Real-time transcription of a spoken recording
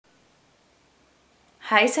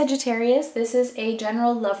Hi Sagittarius, this is a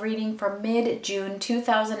general love reading for mid-June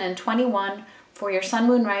 2021 for your Sun,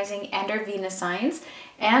 Moon, Rising, and your Venus signs.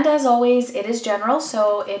 And as always, it is general,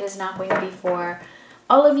 so it is not going to be for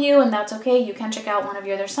all of you, and that's okay. You can check out one of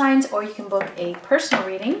your other signs, or you can book a personal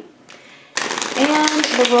reading. And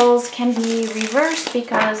the roles can be reversed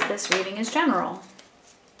because this reading is general.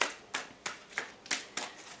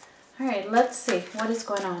 All right, let's see what is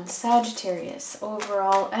going on. Sagittarius,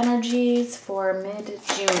 overall energies for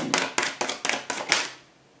mid-June.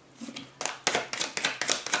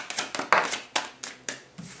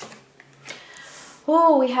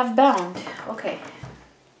 Oh, we have bound. Okay.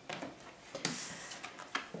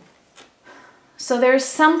 So there's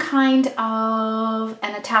some kind of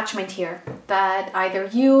an attachment here that either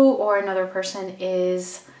you or another person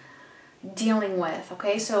is dealing with.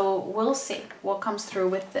 Okay, so we'll see what comes through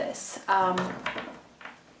with this.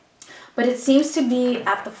 But it seems to be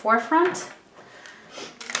at the forefront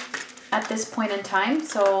at this point in time.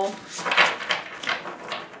 So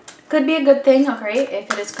could be a good thing, okay,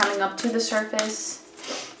 if it is coming up to the surface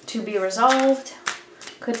to be resolved.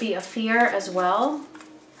 Could be a fear as well.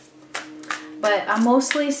 But I'm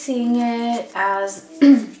mostly seeing it as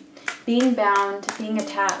being bound, being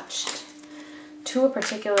attached to a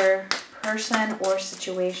particular person or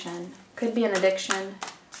situation. Could be an addiction.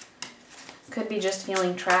 Could be just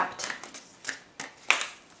feeling trapped.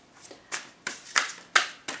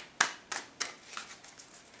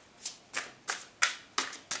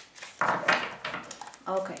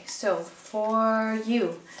 Okay, so for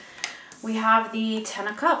you, we have the Ten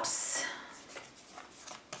of Cups,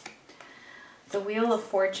 the Wheel of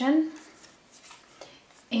Fortune,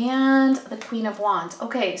 and the Queen of Wands.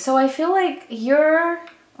 Okay, so I feel like you're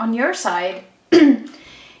on your side.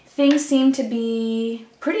 Things seem to be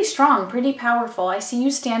pretty strong, pretty powerful. I see you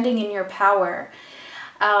standing in your power.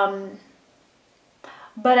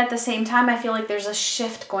 But at the same time, I feel like there's a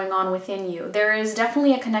shift going on within you. There is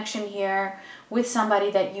definitely a connection here with somebody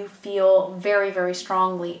that you feel very, very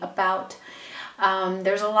strongly about.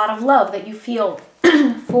 There's a lot of love that you feel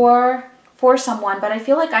for someone, but I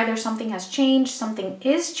feel like either something has changed, something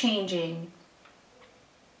is changing,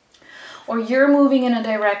 or you're moving in a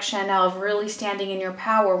direction of really standing in your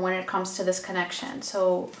power when it comes to this connection.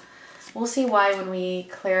 So we'll see why when we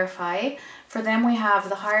clarify. For them, we have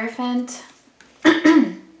the Hierophant,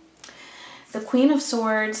 the Queen of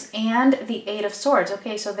Swords, and the Eight of Swords.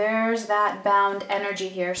 Okay, so there's that bound energy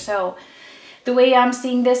here. So the way I'm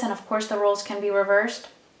seeing this, and of course the roles can be reversed,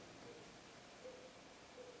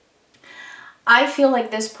 I feel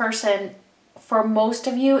like this person, for most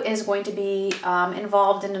of you, is going to be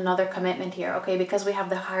involved in another commitment here, okay? Because we have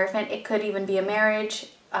the Hierophant, it could even be a marriage,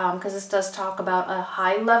 because this does talk about a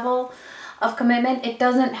high level of commitment. It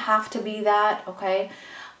doesn't have to be that, okay?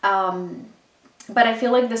 But I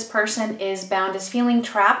feel like this person is bound, is feeling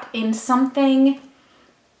trapped in something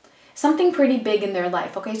pretty big in their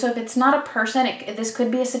life, okay? So if it's not a person, this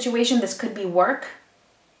could be a situation, this could be work.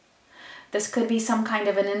 This could be some kind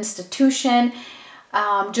of an institution,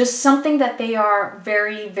 just something that they are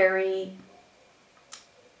very, very,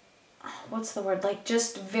 what's the word? Like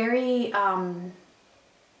just very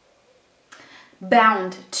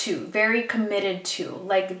bound to, very committed to.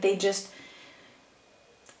 Like they just,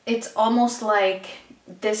 it's almost like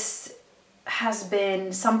this has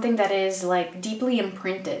been something that is like deeply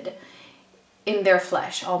imprinted in their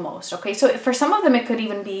flesh almost, okay? So for some of them, it could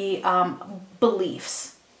even be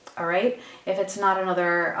beliefs. All right, if it's not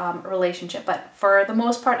another relationship, but for the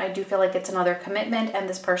most part, I do feel like it's another commitment, and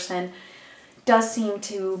this person does seem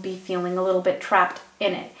to be feeling a little bit trapped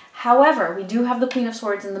in it. However, we do have the Queen of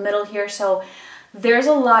Swords in the middle here, so there's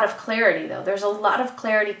a lot of clarity, though. There's a lot of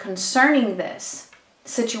clarity concerning this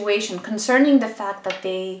situation, concerning the fact that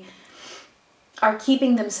they are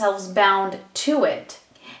keeping themselves bound to it.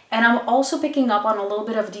 And I'm also picking up on a little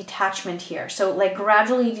bit of detachment here, so like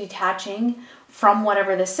gradually detaching from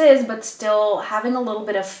whatever this is, but still having a little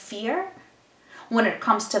bit of fear when it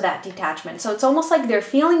comes to that detachment. So it's almost like they're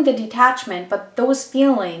feeling the detachment, but those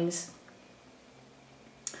feelings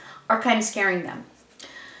are kind of scaring them.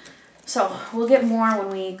 So we'll get more when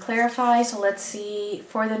we clarify. So let's see,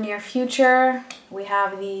 for the near future, we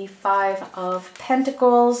have the Five of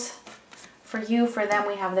Pentacles. For you, for them,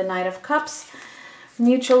 we have the Knight of Cups.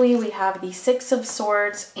 Mutually, we have the Six of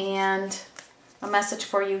Swords, and a message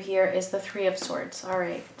for you here is the Three of Swords. All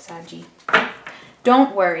right, Saggy.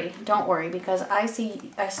 Don't worry, because I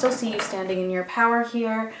still see you standing in your power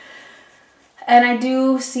here. And I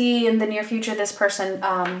do see in the near future this person,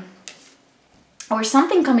 or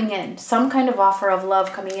something coming in, some kind of offer of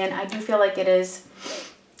love coming in. I do feel like it is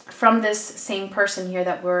from this same person here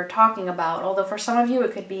that we're talking about. Although for some of you,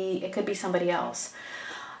 it could be somebody else.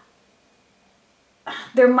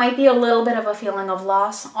 There might be a little bit of a feeling of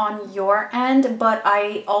loss on your end, but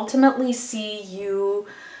I ultimately see you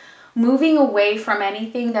moving away from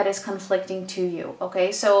anything that is conflicting to you.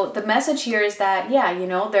 Okay, so the message here is that, yeah, you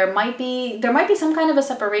know, there might be some kind of a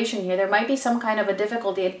separation here. There might be some kind of a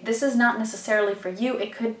difficulty. This is not necessarily for you.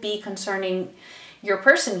 It could be concerning your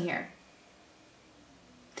person here.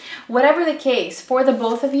 Whatever the case, for the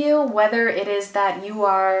both of you, whether it is that you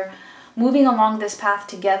are moving along this path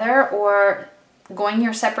together or going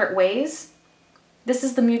your separate ways, this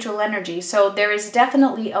is the mutual energy. So there is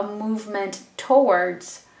definitely a movement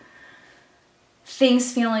towards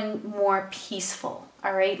things feeling more peaceful,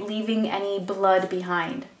 all right? Leaving any blood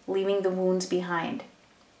behind, leaving the wounds behind.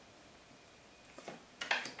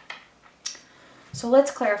 So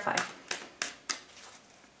let's clarify.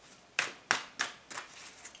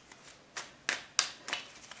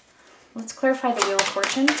 Let's clarify the Wheel of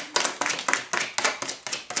Fortune.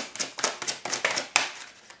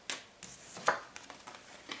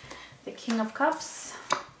 The King of Cups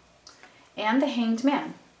and the Hanged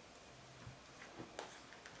Man.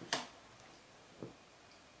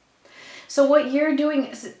 So what you're doing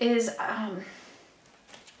is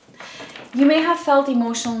you may have felt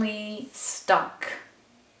emotionally stuck.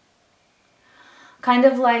 Kind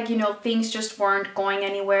of like, you know, things just weren't going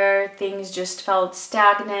anywhere. Things just felt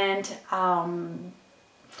stagnant.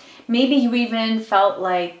 Maybe you even felt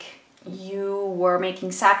like you were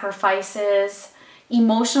making sacrifices,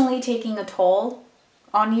 emotionally taking a toll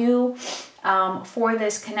on you for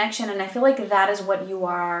this connection. And I feel like that is what you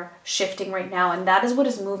are shifting right now. And that is what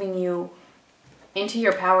is moving you into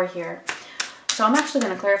your power here. So I'm actually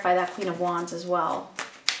going to clarify that Queen of Wands as well.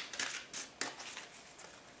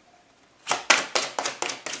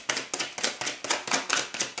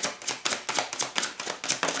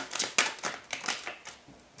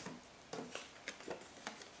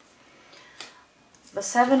 The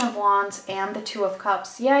Seven of Wands and the Two of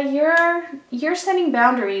Cups. Yeah, you're setting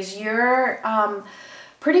boundaries. You're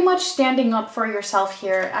pretty much standing up for yourself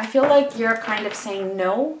here. I feel like you're kind of saying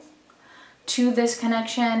no to this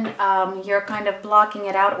connection. You're kind of blocking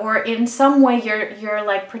it out, or in some way you're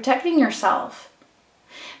like protecting yourself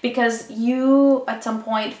because you at some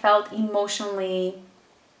point felt emotionally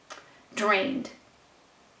drained.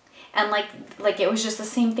 And like it was just the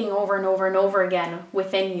same thing over and over and over again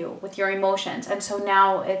within you, with your emotions. And so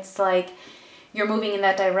now it's like you're moving in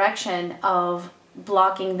that direction of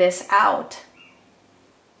blocking this out.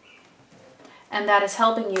 And that is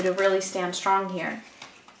helping you to really stand strong here.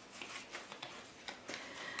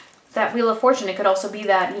 That Wheel of Fortune, it could also be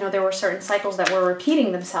that, you know, there were certain cycles that were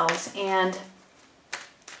repeating themselves. And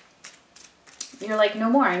you're like, no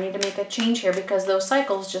more, I need to make a change here because those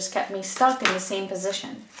cycles just kept me stuck in the same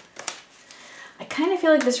position. I kind of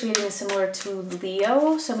feel like this reading is similar to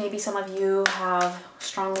Leo, so maybe some of you have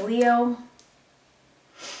strong Leo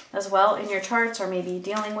as well in your charts, or maybe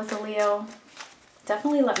dealing with a Leo.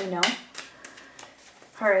 Definitely let me know.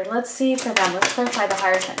 All right, let's see for them. Let's clarify the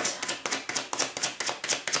Hierophant.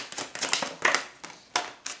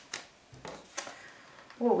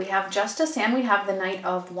 Oh, we have Justice and we have the Knight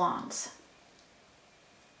of Wands.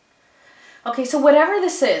 Okay, so whatever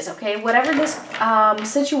this is, okay, whatever this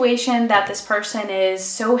situation that this person is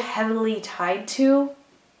so heavily tied to,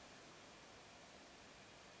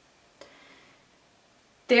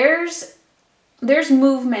 there's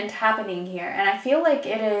movement happening here. And I feel like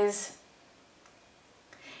it's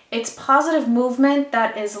positive movement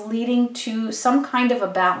that is leading to some kind of a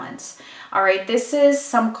balance. All right, this is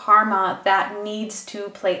some karma that needs to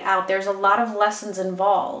play out. There's a lot of lessons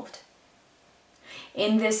involved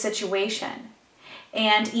in this situation.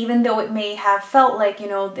 And even though it may have felt like, you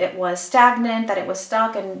know, it was stagnant, that it was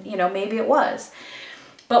stuck, and, you know, maybe it was.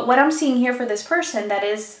 But what I'm seeing here for this person that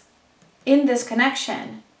is in this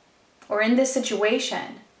connection or in this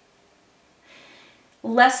situation,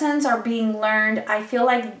 lessons are being learned. I feel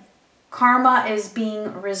like karma is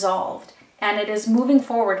being resolved and it is moving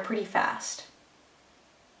forward pretty fast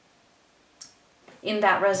in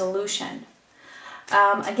that resolution.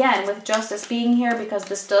 Again, with Justice being here, because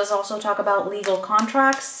this does also talk about legal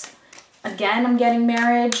contracts. Again, I'm getting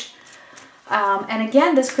marriage. And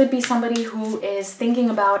again, this could be somebody who is thinking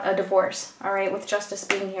about a divorce, all right, with Justice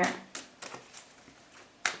being here.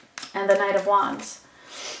 And the Knight of Wands.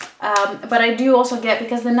 But I do also get,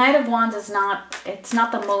 because the Knight of Wands is it's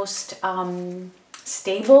not the most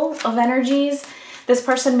stable of energies. This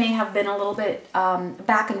person may have been a little bit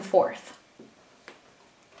back and forth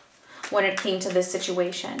when it came to this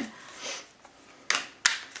situation.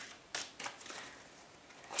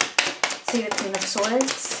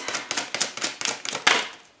 Swords.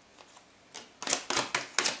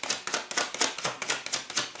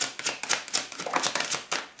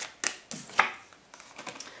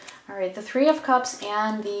 All right, the Three of Cups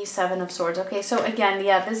and the Seven of Swords. Okay, so again,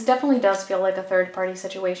 yeah, this definitely does feel like a third party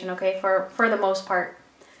situation, okay, for the most part,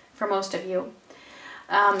 for most of you.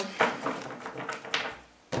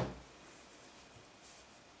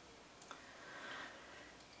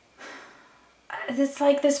 It's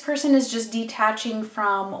like this person is just detaching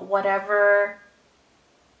from whatever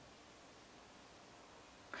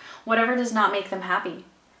does not make them happy,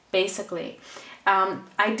 basically.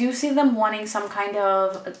 I do see them wanting some kind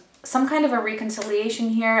of a reconciliation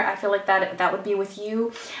here. I feel like that would be with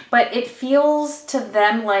you, but it feels to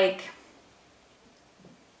them like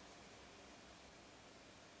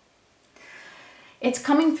it's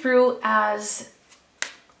coming through as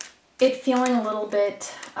it feeling a little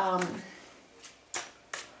bit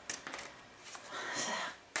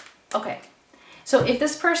okay. So if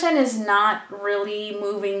this person is not really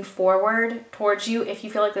moving forward towards you, if you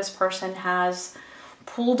feel like this person has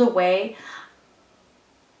pulled away,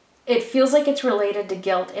 it feels like it's related to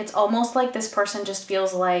guilt. It's almost like this person just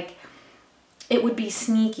feels like it would be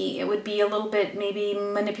sneaky. It would be a little bit maybe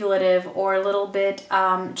manipulative, or a little bit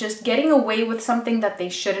just getting away with something that they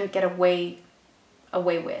shouldn't get away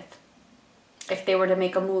with. If they were to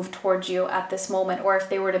make a move towards you at this moment, or if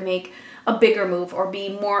they were to make a bigger move, or be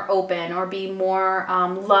more open, or be more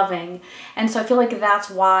loving. And so I feel like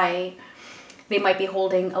that's why they might be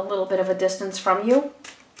holding a little bit of a distance from you.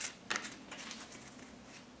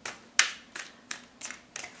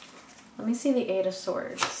 Let me see the Eight of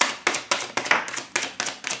Swords.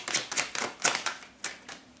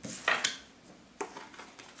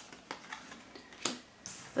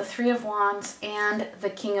 The Three of Wands and the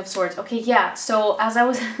King of Swords. Okay, yeah, so as I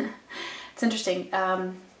was, it's interesting.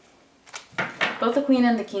 Both the Queen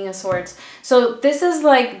and the King of Swords. So this is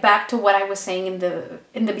like back to what I was saying in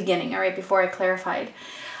the beginning, all right, before I clarified.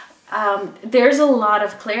 There's a lot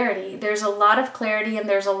of clarity. There's a lot of clarity, and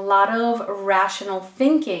there's a lot of rational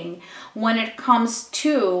thinking when it comes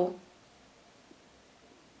to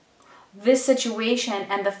this situation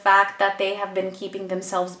and the fact that they have been keeping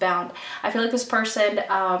themselves bound. I feel like this person,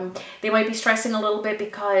 they might be stressing a little bit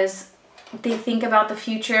because they think about the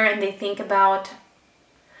future, and they think about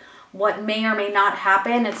what may or may not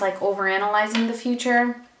happen. It's like overanalyzing the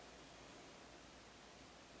future.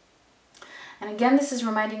 And again, this is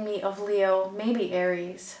reminding me of Leo, maybe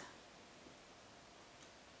Aries.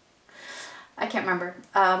 I can't remember.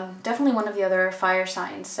 Definitely one of the other fire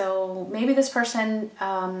signs. So maybe this person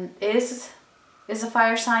is a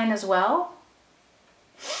fire sign as well.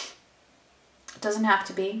 It doesn't have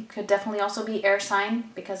to be. Could definitely also be air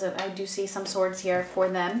sign, because I do see some swords here for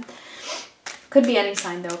them. Could be any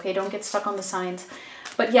sign though, okay? Don't get stuck on the signs.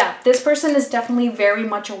 But yeah, this person is definitely very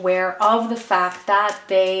much aware of the fact that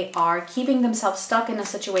they are keeping themselves stuck in a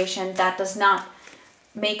situation that does not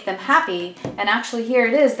make them happy. And actually here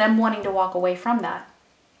it is, them wanting to walk away from that.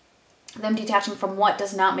 Them detaching from what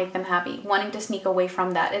does not make them happy, wanting to sneak away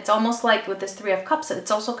from that. It's almost like with this Three of Cups,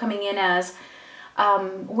 it's also coming in as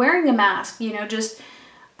wearing a mask, you know, just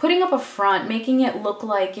putting up a front, making it look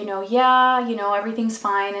like, you know, yeah, you know, everything's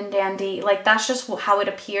fine and dandy. Like, that's just how it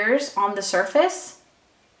appears on the surface.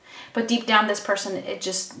 But deep down, this person, it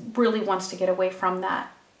just really wants to get away from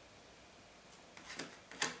that.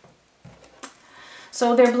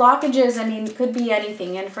 So their blockages, I mean, could be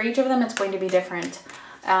anything. And for each of them, it's going to be different.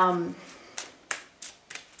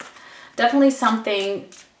 Definitely something...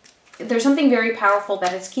 There's something very powerful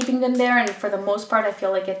that is keeping them there, and for the most part I feel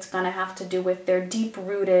like it's going to have to do with their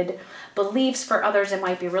deep-rooted beliefs. For others it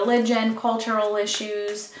might be religion, cultural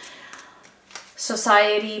issues,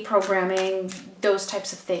 society, programming, those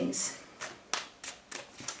types of things.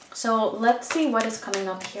 So let's see what is coming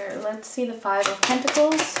up here. Let's see the Five of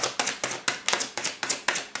Pentacles.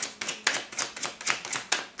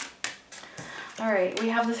 All right, we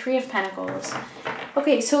have the Three of Pentacles.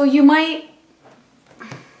 Okay, so you might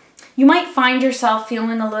find yourself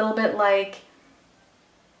feeling a little bit like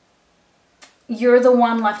you're the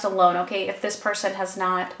one left alone, okay, if this person has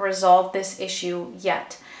not resolved this issue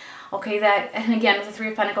yet. Okay, and again, with the Three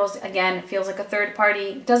of Pentacles, again, it feels like a third party.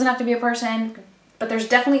 It doesn't have to be a person, but there's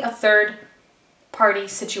definitely a third party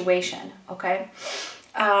situation, okay?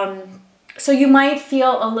 So you might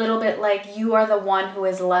feel a little bit like you are the one who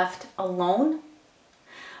is left alone.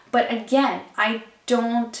 But again, I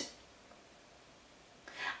don't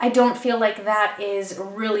feel like that is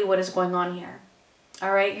really what is going on here.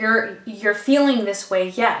 All right, you're feeling this way,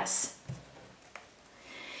 yes.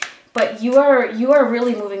 But you are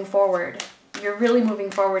really moving forward. You're really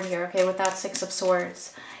moving forward here, okay, with that Six of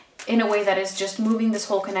Swords, in a way that is just moving this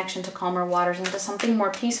whole connection to calmer waters, into something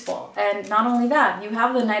more peaceful. And not only that, you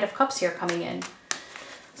have the Knight of Cups here coming in.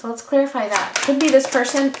 So let's clarify that. Could be this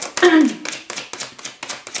person.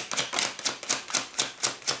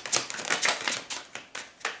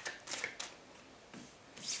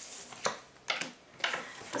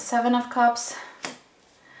 The Seven of Cups,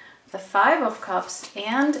 the Five of Cups,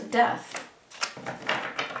 and Death.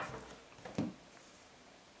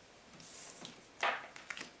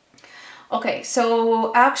 Okay,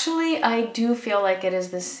 so actually I do feel like it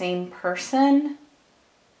is the same person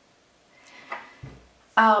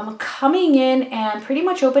coming in and pretty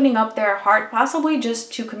much opening up their heart, possibly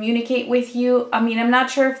just to communicate with you. I mean, I'm not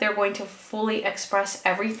sure if they're going to fully express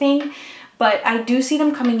everything, but I do see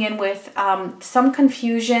them coming in with some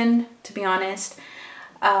confusion, to be honest,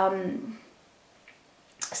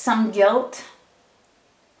 some guilt,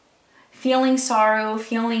 feeling sorrow,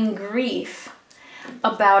 feeling grief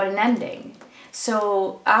about an ending.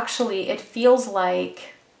 So actually it feels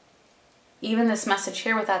like even this message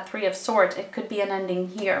here with that Three of Swords, it could be an ending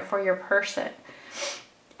here for your person.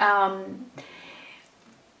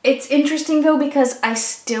 It's interesting though, because I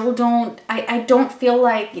still don't, I don't feel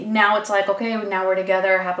like now it's like, okay, now we're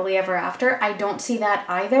together happily ever after. I don't see that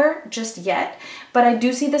either just yet, but I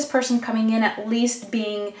do see this person coming in at least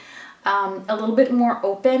being a little bit more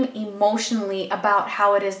open emotionally about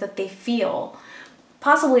how it is that they feel.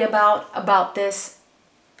 Possibly about this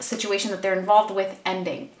situation that they're involved with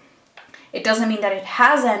ending. It doesn't mean that it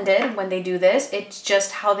has ended when they do this. It's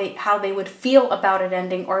just how they would feel about it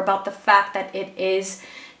ending, or about the fact that it is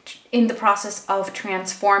in the process of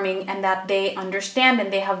transforming, and that they understand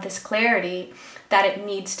and they have this clarity that it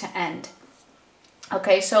needs to end.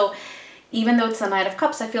 Okay, so even though it's the Knight of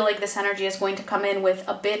Cups, I feel like this energy is going to come in with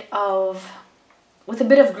a bit of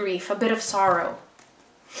grief, a bit of sorrow.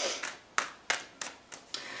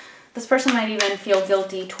 This person might even feel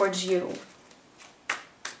guilty towards you,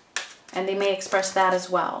 and they may express that as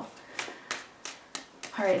well.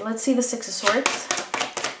 All right, let's see the Six of Swords,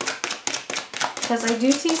 because I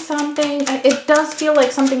do see something. It does feel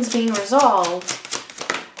like something's being resolved,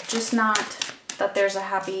 just not that there's a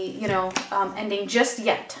happy, you know, ending just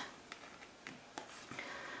yet.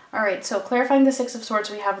 All right, so clarifying the Six of Swords,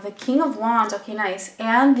 we have the King of Wands, okay, nice,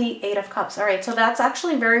 and the Eight of Cups. All right, so that's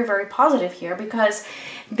actually very, very positive here, because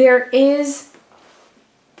there is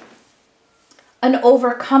an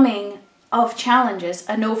overcoming of challenges,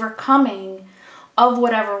 an overcoming of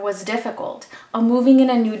whatever was difficult, a moving in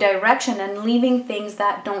a new direction and leaving things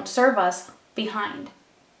that don't serve us behind.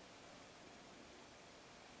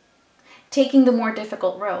 Taking the more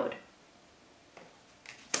difficult road.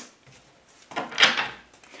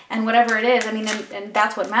 And whatever it is, I mean, and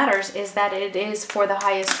that's what matters, is that it is for the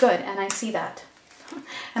highest good. And I see that.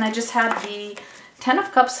 And I just had the Ten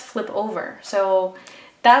of Cups flip over. So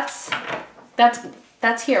that's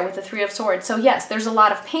here with the Three of Swords. So yes, there's a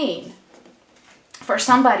lot of pain for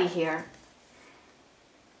somebody here.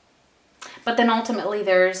 But then ultimately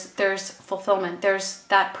there's fulfillment. There's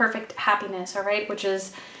that perfect happiness, all right? Which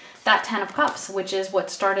is that Ten of Cups, which is what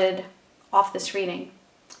started off this reading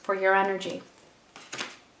for your energy.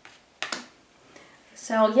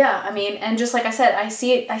 So yeah, I mean, and just like I said, I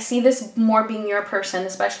see this more being your person,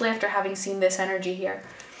 especially after having seen this energy here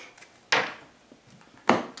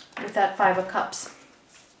with that Five of Cups.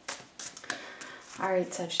 All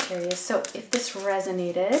right, Sagittarius. So if this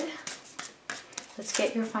resonated, let's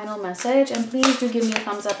get your final message, and please do give me a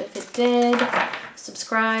thumbs up if it did.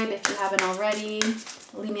 Subscribe if you haven't already.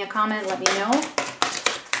 Leave me a comment, let me know.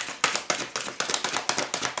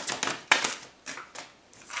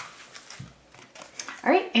 All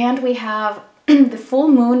right, and we have the full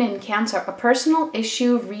moon in Cancer. A personal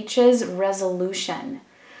issue reaches resolution.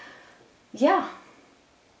 Yeah.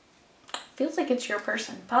 Feels like it's your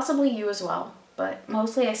person. Possibly you as well, but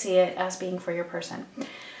mostly I see it as being for your person.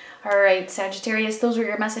 All right, Sagittarius, those were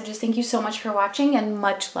your messages. Thank you so much for watching, and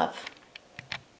much love.